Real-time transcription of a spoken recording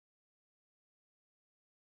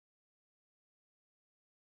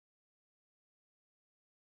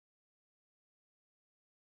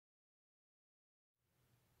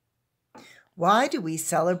Why do we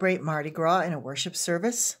celebrate Mardi Gras in a worship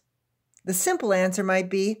service? The simple answer might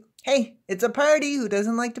be, hey, it's a party. Who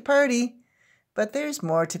doesn't like to party? But there's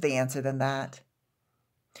more to the answer than that.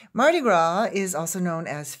 Mardi Gras is also known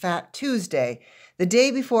as Fat Tuesday, the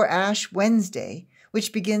day before Ash Wednesday,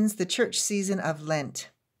 which begins the church season of Lent.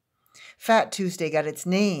 Fat Tuesday got its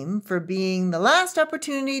name for being the last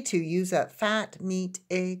opportunity to use up fat, meat,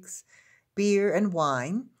 eggs, beer, and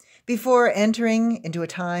wine before entering into a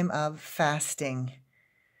time of fasting.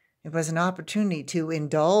 It was an opportunity to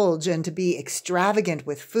indulge and to be extravagant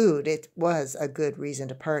with food. It was a good reason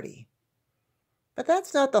to party. But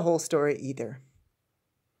that's not the whole story either.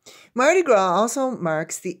 Mardi Gras also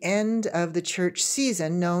marks the end of the church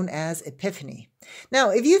season known as Epiphany. Now,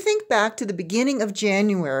 if you think back to the beginning of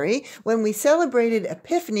January, when we celebrated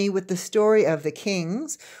Epiphany with the story of the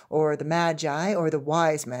kings, or the Magi, or the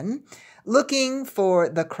wise men, looking for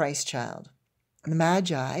the Christ child. The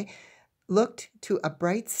Magi looked to a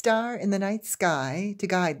bright star in the night sky to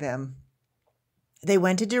guide them. They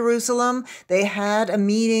went to Jerusalem, they had a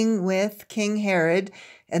meeting with King Herod,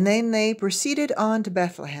 and then they proceeded on to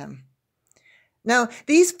Bethlehem. Now,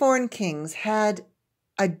 these foreign kings had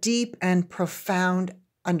a deep and profound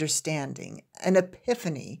understanding, an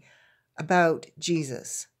epiphany about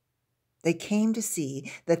Jesus. They came to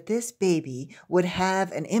see that this baby would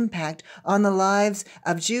have an impact on the lives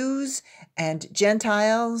of Jews and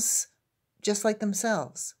Gentiles just like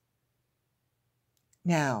themselves.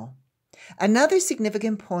 Now, another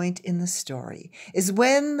significant point in the story is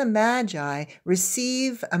when the Magi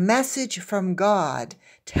receive a message from God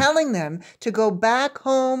telling them to go back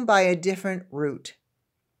home by a different route.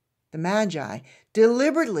 The Magi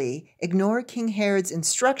deliberately ignore King Herod's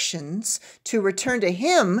instructions to return to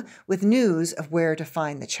him with news of where to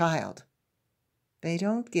find the child. They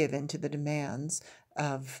don't give in to the demands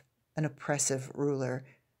of an oppressive ruler.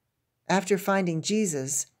 After finding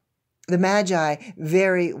Jesus, the Magi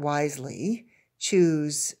very wisely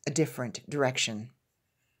choose a different direction.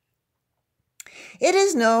 It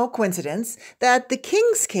is no coincidence that the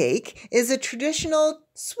king's cake is a traditional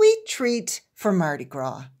sweet treat for Mardi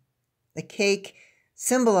Gras. The cake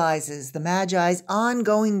symbolizes the Magi's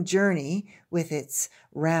ongoing journey with its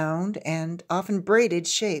round and often braided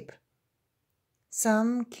shape.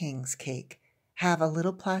 Some king's cake have a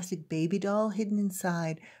little plastic baby doll hidden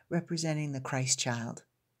inside representing the Christ child.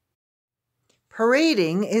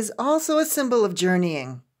 Parading is also a symbol of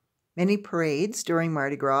journeying. Many parades during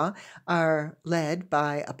Mardi Gras are led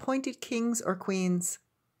by appointed kings or queens.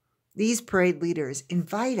 These parade leaders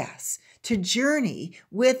invite us to journey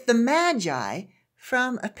with the Magi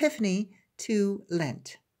from Epiphany to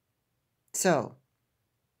Lent. So,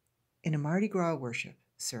 in a Mardi Gras worship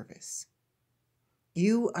service,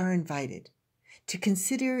 you are invited to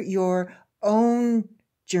consider your own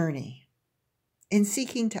journey in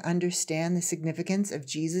seeking to understand the significance of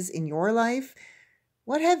Jesus in your life.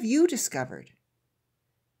 What have you discovered?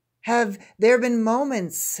 Have there been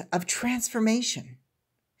moments of transformation?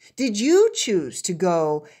 Did you choose to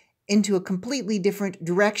go into a completely different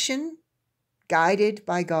direction, guided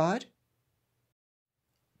by God?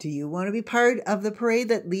 Do you want to be part of the parade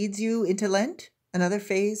that leads you into Lent, another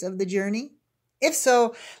phase of the journey? If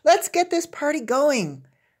so, let's get this party going.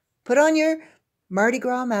 Put on your Mardi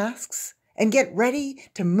Gras masks and get ready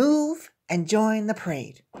to move and join the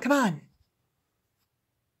parade. Come on.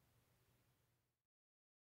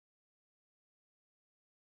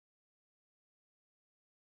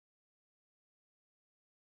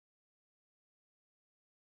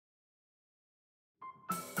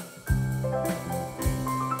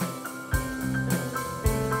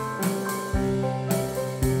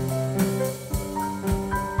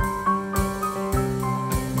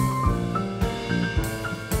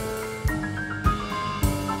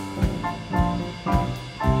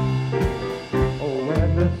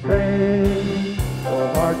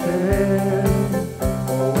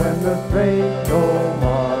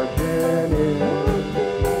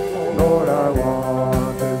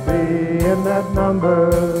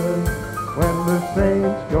 When the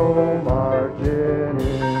saints go marching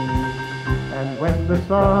in, and when the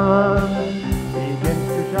sun begins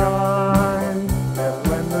to shine, yes,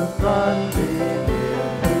 when the sun begins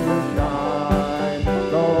to shine,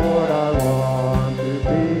 Lord, I want to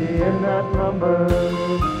be in that number.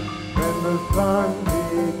 When the sun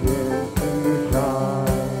begins to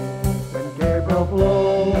shine, when Gabriel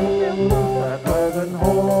blows that pleasant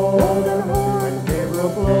horn, when Gabriel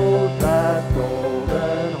blows that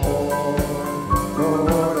golden horn,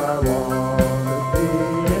 Lord, I want to be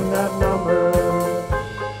in that number.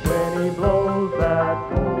 When he blows that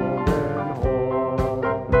golden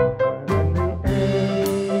horn, when the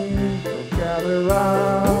angels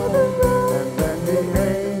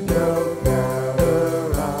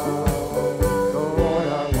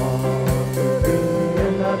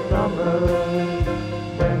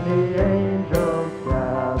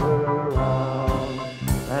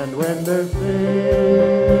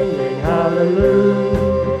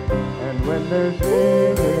they're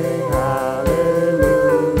singing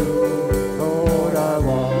hallelujah. Lord, I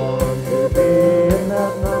want to be in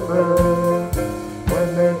that number when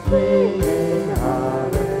they're singing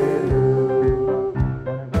hallelujah.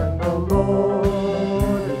 And when the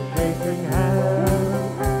Lord is shaking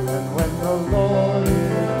hands, and when the Lord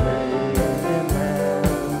is shaking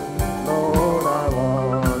hands, Lord, I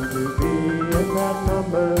want to be in that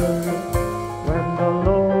number when the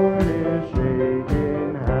Lord is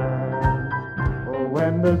shaking hands. Oh,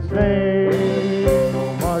 when the saints